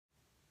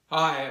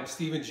Hi, I'm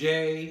Stephen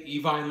J,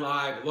 Evine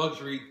Live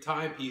luxury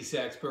timepiece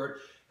expert,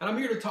 and I'm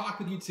here to talk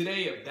with you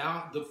today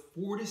about the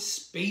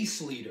Fortis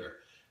Spaceleader.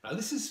 Now,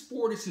 this is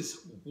Fortis's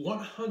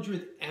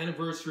 100th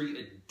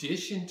anniversary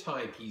edition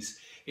timepiece.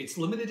 It's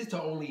limited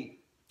to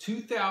only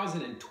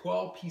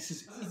 2,012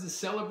 pieces. This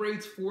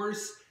celebrates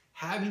Fortis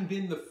having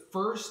been the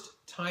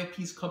first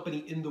timepiece company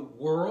in the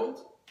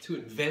world to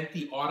invent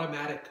the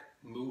automatic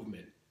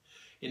movement.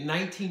 In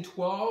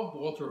 1912,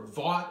 Walter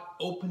Valjoux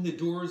opened the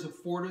doors of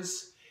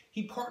Fortis.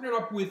 He partnered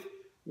up with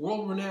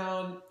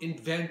world-renowned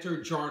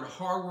inventor John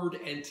Harwood,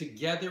 and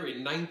together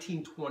in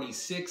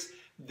 1926,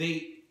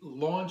 they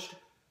launched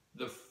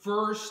the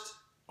first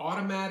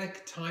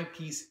automatic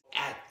timepiece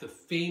at the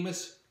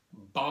famous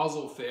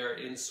Basel Fair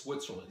in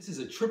Switzerland. This is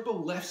a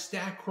triple left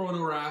stack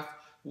chronograph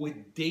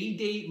with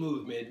day-date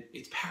movement.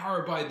 It's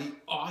powered by the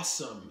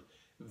awesome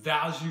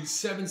Valjoux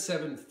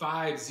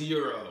 7750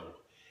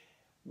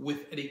 with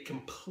a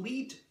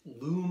complete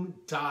lume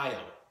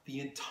dial. The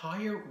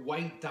entire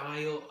white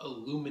dial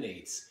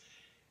illuminates.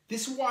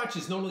 This watch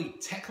is not only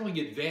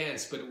technically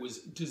advanced, but it was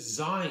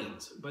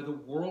designed by the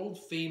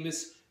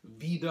world-famous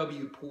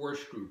VW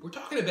Porsche Group. We're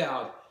talking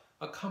about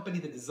a company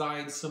that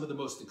designs some of the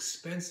most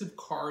expensive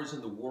cars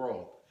in the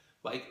world,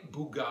 like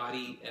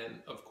Bugatti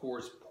and, of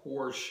course,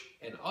 Porsche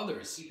and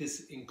others.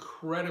 This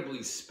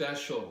incredibly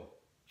special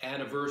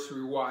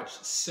anniversary watch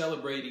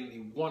celebrating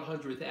the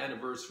 100th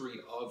anniversary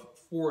of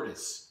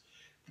Fortis.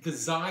 The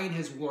design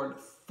has won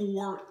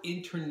 4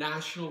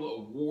 international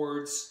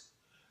awards.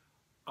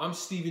 I'm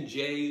Stephen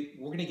J.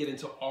 We're going to get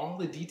into all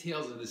the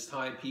details of this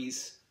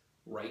timepiece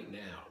right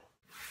now.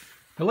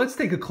 Now let's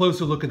take a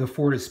closer look at the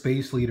Fortis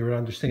Spaceleader and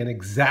understand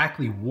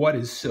exactly what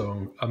is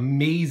so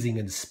amazing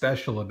and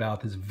special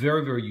about this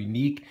very, very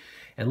unique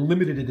and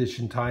limited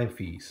edition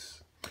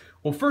timepiece.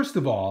 Well, first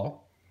of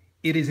all,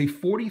 it is a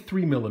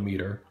 43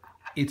 millimeter.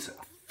 It's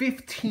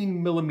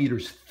 15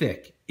 millimeters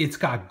thick. It's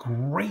got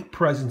great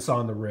presence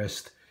on the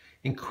wrist,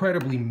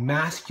 incredibly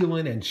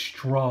masculine and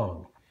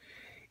strong.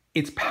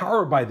 It's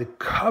powered by the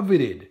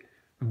coveted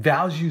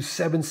Valjoux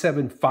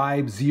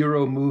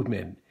 7750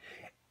 movement.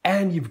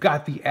 And you've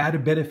got the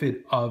added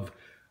benefit of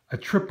a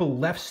triple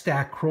left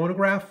stack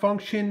chronograph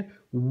function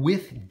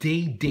with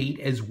day date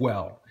as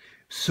well.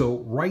 So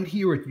right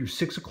here at your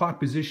 6 o'clock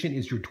position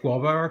is your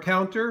 12-hour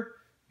counter.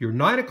 Your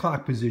 9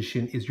 o'clock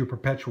position is your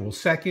perpetual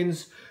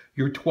seconds.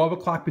 Your 12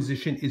 o'clock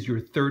position is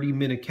your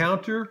 30-minute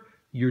counter.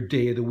 Your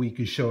day of the week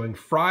is showing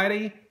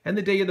Friday, and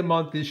the day of the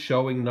month is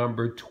showing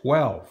number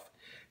 12.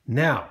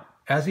 Now,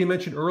 as I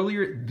mentioned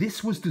earlier,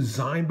 this was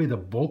designed by the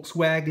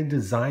Volkswagen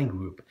Design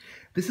Group.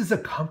 This is a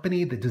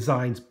company that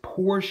designs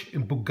Porsche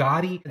and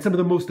Bugatti and some of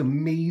the most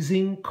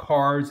amazing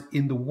cars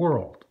in the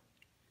world.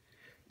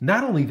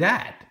 Not only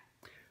that,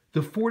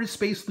 the Fortis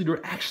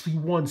Spaceleader actually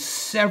won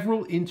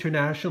several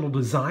international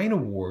design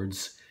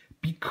awards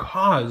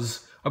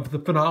because of the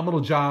phenomenal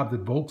job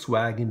that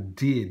Volkswagen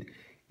did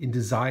in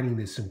designing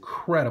this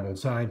incredible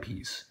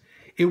timepiece.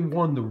 It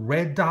won the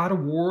Red Dot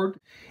Award,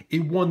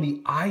 it won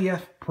the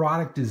IF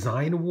Product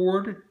Design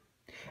Award,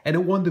 and it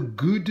won the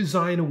Good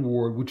Design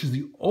Award, which is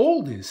the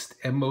oldest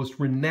and most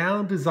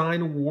renowned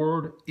design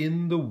award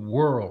in the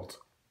world.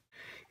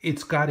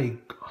 It's got a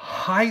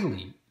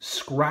highly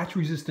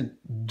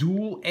scratch-resistant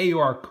dual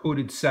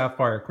AR-coated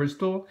sapphire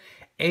crystal.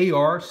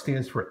 AR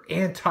stands for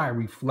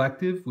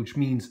anti-reflective, which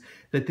means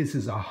that this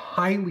is a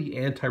highly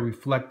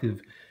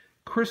anti-reflective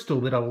crystal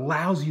that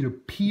allows you to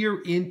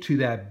peer into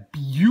that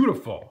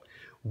beautiful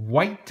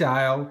white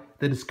dial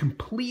that is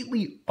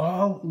completely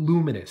all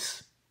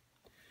luminous.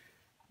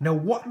 Now,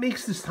 what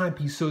makes this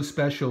timepiece so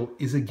special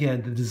is,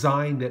 again, the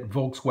design that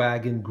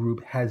Volkswagen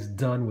Group has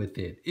done with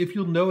it. If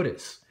you'll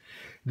notice,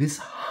 this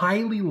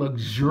highly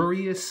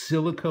luxurious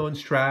silicone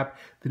strap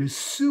that is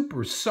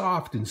super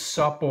soft and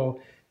supple,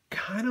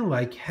 kind of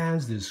like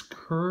has this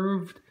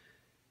curved,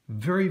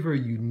 very, very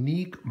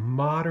unique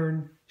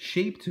modern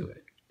shape to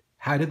it.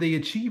 How did they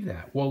achieve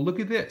that? Well,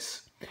 look at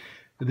this.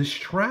 The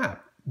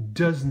strap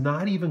does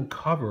not even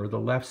cover the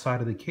left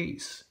side of the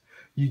case.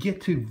 You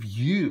get to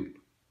view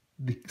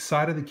the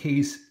side of the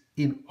case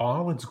in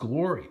all its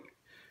glory.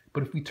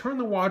 But if we turn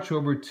the watch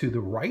over to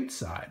the right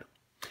side,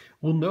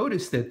 we'll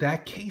notice that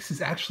that case is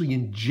actually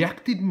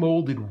injected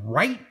molded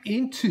right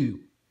into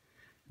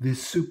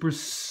this super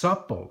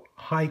supple,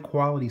 high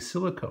quality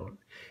silicone.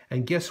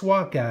 And guess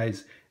what,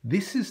 guys?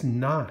 This is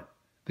not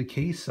the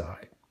case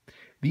side.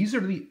 These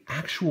are the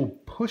actual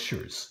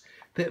pushers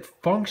that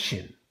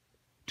function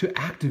to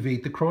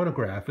activate the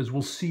chronograph, as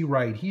we'll see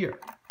right here.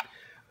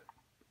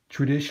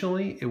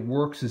 Traditionally, it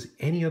works as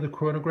any other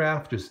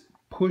chronograph. Just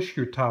push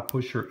your top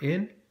pusher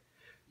in.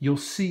 You'll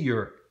see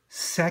your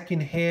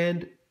second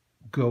hand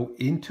go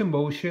into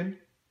motion.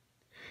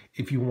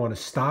 If you want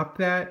to stop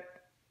that,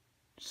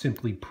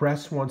 simply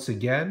press once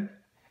again.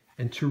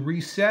 And to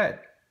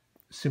reset,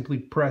 simply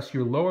press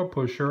your lower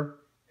pusher.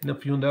 And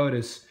if you'll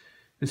notice,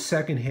 the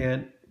second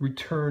hand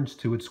returns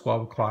to its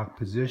 12 o'clock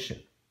position.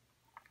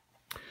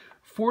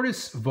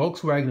 Fortis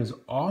Volkswagen has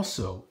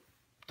also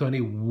done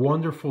a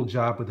wonderful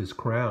job with this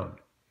crown.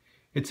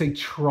 It's a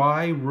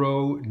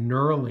tri-row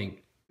knurling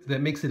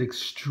that makes it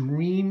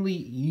extremely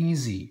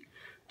easy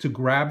to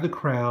grab the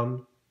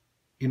crown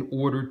in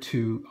order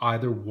to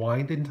either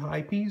wind in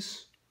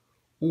timepiece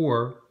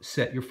or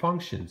set your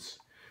functions.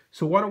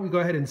 So why don't we go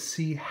ahead and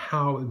see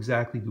how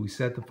exactly do we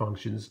set the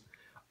functions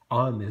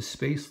on this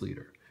space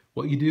leader.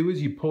 What you do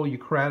is you pull your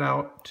crown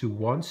out to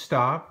one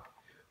stop,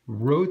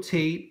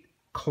 rotate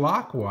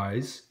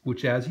clockwise,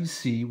 which as you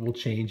see will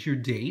change your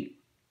date.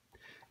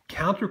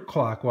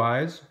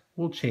 Counterclockwise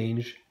will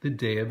change the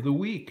day of the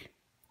week.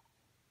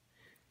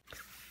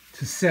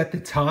 To set the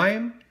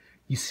time,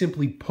 you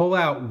simply pull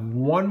out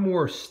one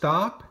more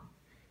stop,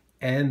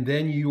 and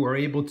then you are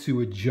able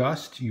to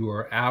adjust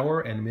your hour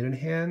and minute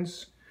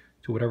hands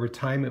to whatever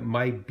time it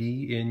might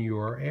be in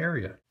your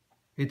area.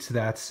 It's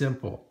that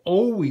simple.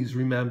 Always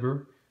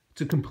remember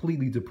to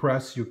completely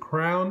depress your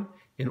crown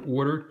in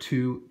order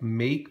to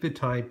make the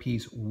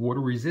timepiece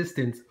water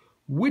resistant,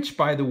 which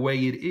by the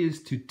way it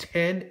is to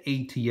 10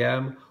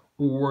 ATM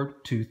or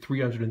to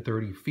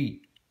 330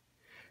 feet.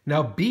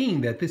 Now,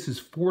 being that this is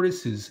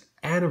Fortis's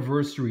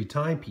anniversary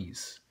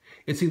timepiece,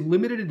 it's a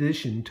limited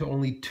edition to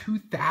only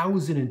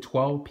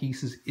 2,012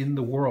 pieces in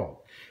the world.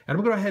 And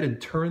I'm going to go ahead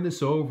and turn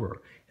this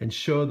over and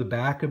show the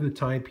back of the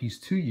timepiece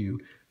to you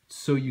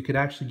so you could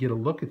actually get a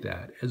look at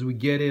that. As we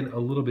get in a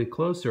little bit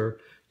closer,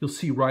 you'll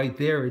see right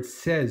there it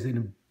says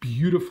in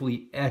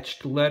beautifully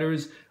etched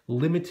letters,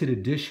 limited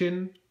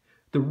edition.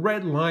 The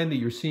red line that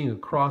you're seeing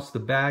across the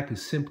back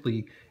is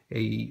simply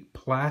a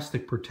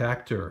plastic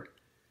protector.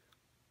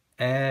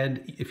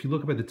 And if you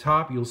look up at the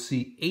top, you'll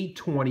see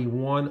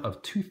 821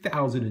 of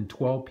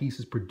 2,012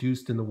 pieces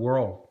produced in the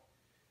world.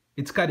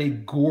 It's got a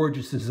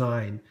gorgeous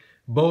design,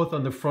 both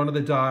on the front of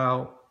the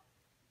dial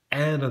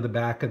and on the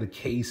back of the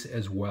case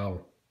as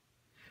well.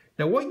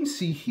 Now what you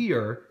see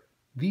here,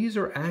 these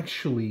are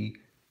actually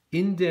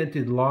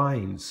indented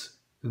lines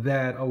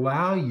that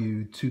allow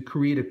you to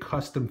create a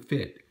custom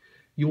fit.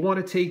 You'll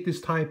want to take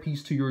this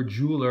timepiece to your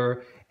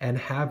jeweler and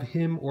have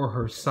him or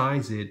her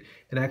size it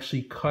and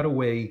actually cut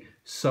away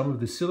some of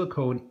the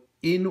silicone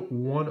in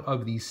one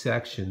of these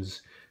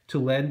sections to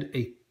lend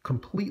a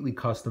completely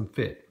custom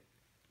fit.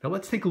 Now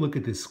let's take a look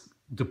at this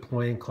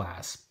deploying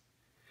clasp.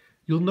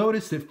 You'll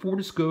notice that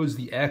Fortis goes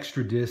the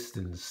extra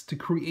distance to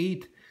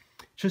create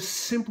just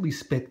simply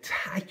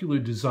spectacular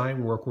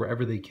design work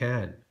wherever they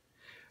can.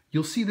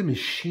 You'll see the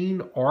machine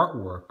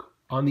artwork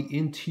on the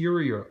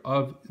interior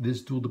of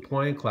this dual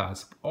deploying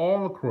clasp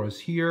all across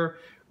here,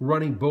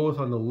 running both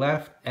on the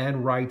left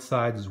and right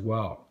sides as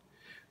well.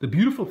 The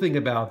beautiful thing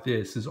about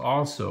this is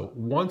also,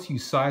 once you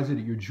size it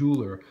at your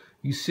jeweler,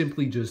 you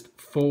simply just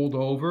fold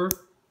over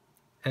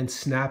and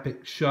snap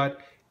it shut.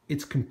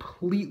 It's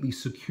completely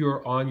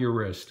secure on your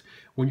wrist.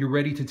 When you're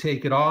ready to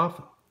take it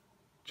off,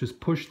 just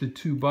push the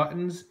two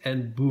buttons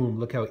and boom,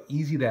 look how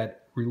easy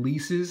that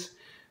releases.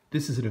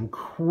 This is an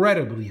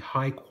incredibly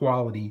high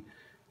quality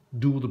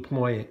dual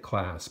deployant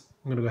clasp.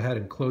 I'm going to go ahead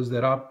and close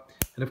that up.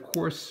 And of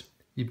course,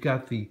 you've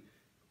got the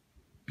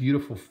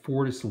beautiful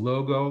Fortis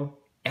logo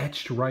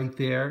etched right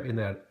there in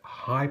that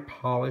high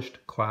polished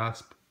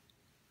clasp.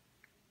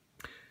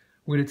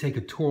 We're going to take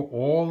a tour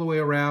all the way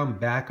around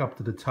back up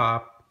to the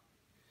top.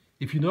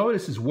 If you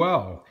notice as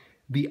well,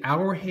 the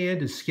hour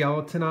hand is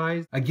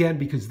skeletonized, again,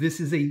 because this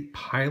is a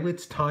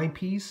pilot's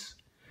timepiece.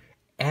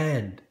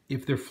 And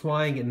if they're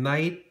flying at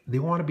night, they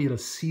want to be able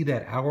to see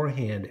that hour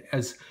hand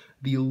as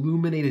the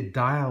illuminated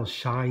dial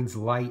shines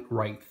light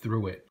right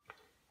through it.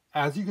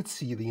 As you can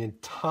see, the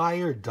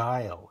entire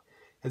dial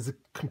is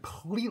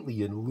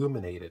completely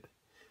illuminated.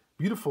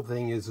 Beautiful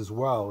thing is as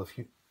well,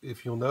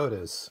 if you'll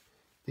notice,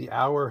 the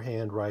hour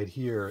hand right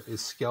here is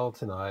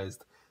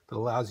skeletonized that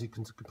allows you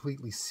to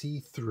completely see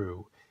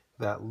through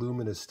that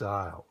luminous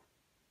dial.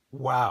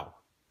 Wow,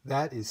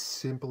 that is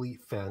simply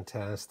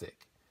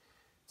fantastic.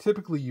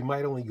 Typically, you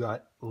might only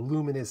got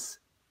luminous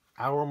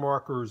hour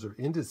markers or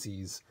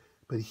indices,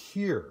 but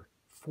here,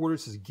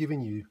 Fortis is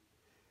giving you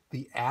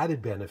the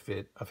added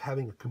benefit of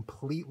having a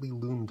completely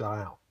lume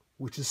dial,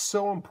 which is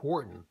so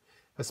important,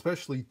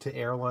 especially to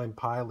airline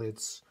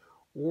pilots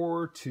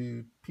or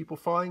to people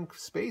flying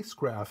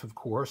spacecraft, of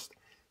course,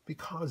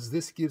 because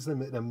this gives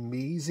them an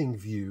amazing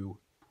view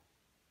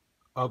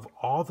of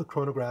all the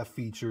chronograph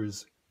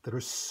features that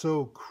are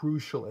so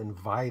crucial and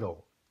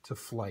vital to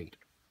flight.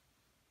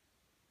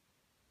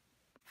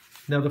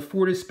 Now, the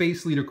Fortis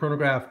Spaceleader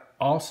chronograph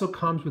also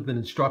comes with an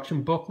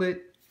instruction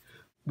booklet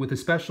with a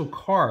special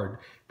card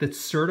that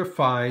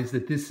certifies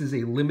that this is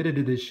a limited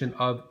edition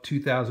of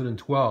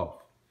 2012.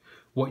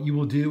 What you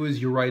will do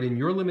is you write in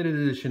your limited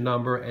edition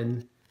number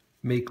and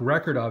make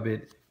record of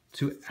it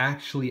to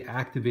actually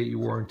activate your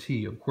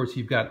warranty. Of course,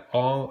 you've got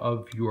all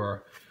of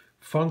your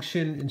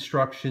function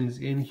instructions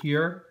in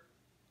here.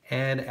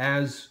 And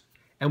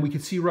we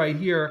can see right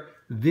here,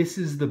 this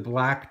is the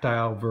black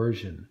dial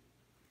version.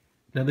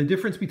 Now, the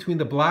difference between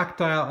the black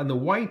dial and the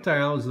white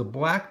dial is the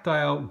black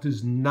dial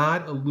does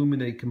not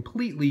illuminate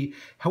completely.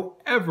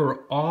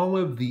 However, all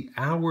of the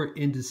hour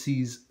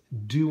indices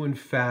do in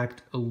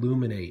fact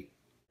illuminate.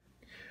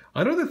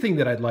 Another thing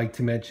that I'd like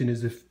to mention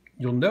is, if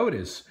you'll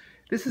notice,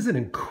 this is an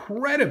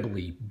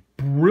incredibly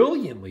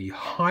brilliantly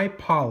high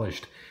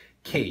polished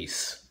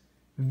case.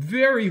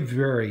 Very,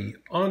 very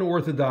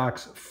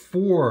unorthodox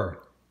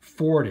for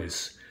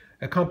Fortis,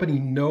 a company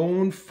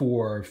known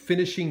for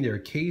finishing their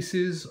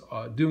cases,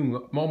 doing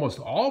almost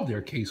all of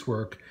their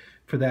casework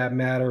for that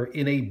matter,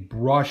 in a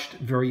brushed,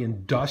 very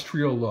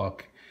industrial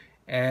look.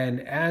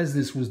 And as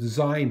this was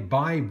designed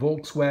by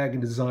Volkswagen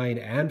Design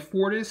and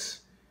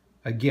Fortis,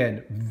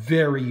 again,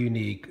 very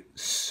unique,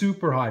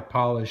 super high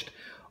polished,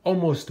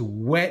 almost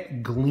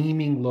wet,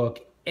 gleaming look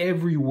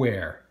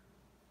everywhere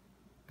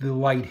the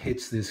light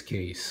hits this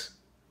case.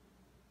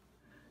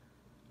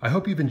 I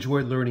hope you've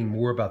enjoyed learning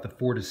more about the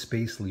Fortis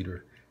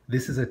Spaceleader.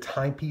 This is a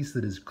timepiece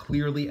that is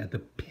clearly at the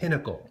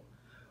pinnacle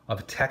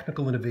of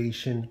technical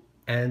innovation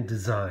and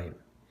design.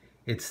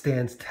 It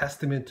stands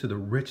testament to the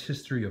rich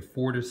history of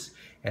Fortis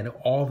and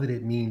all that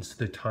it means to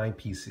the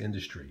timepiece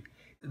industry.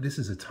 This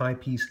is a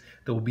timepiece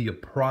that will be a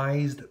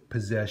prized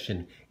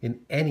possession in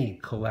any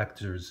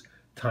collector's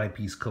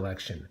timepiece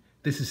collection.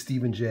 This is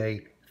Stephen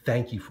J.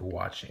 Thank you for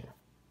watching.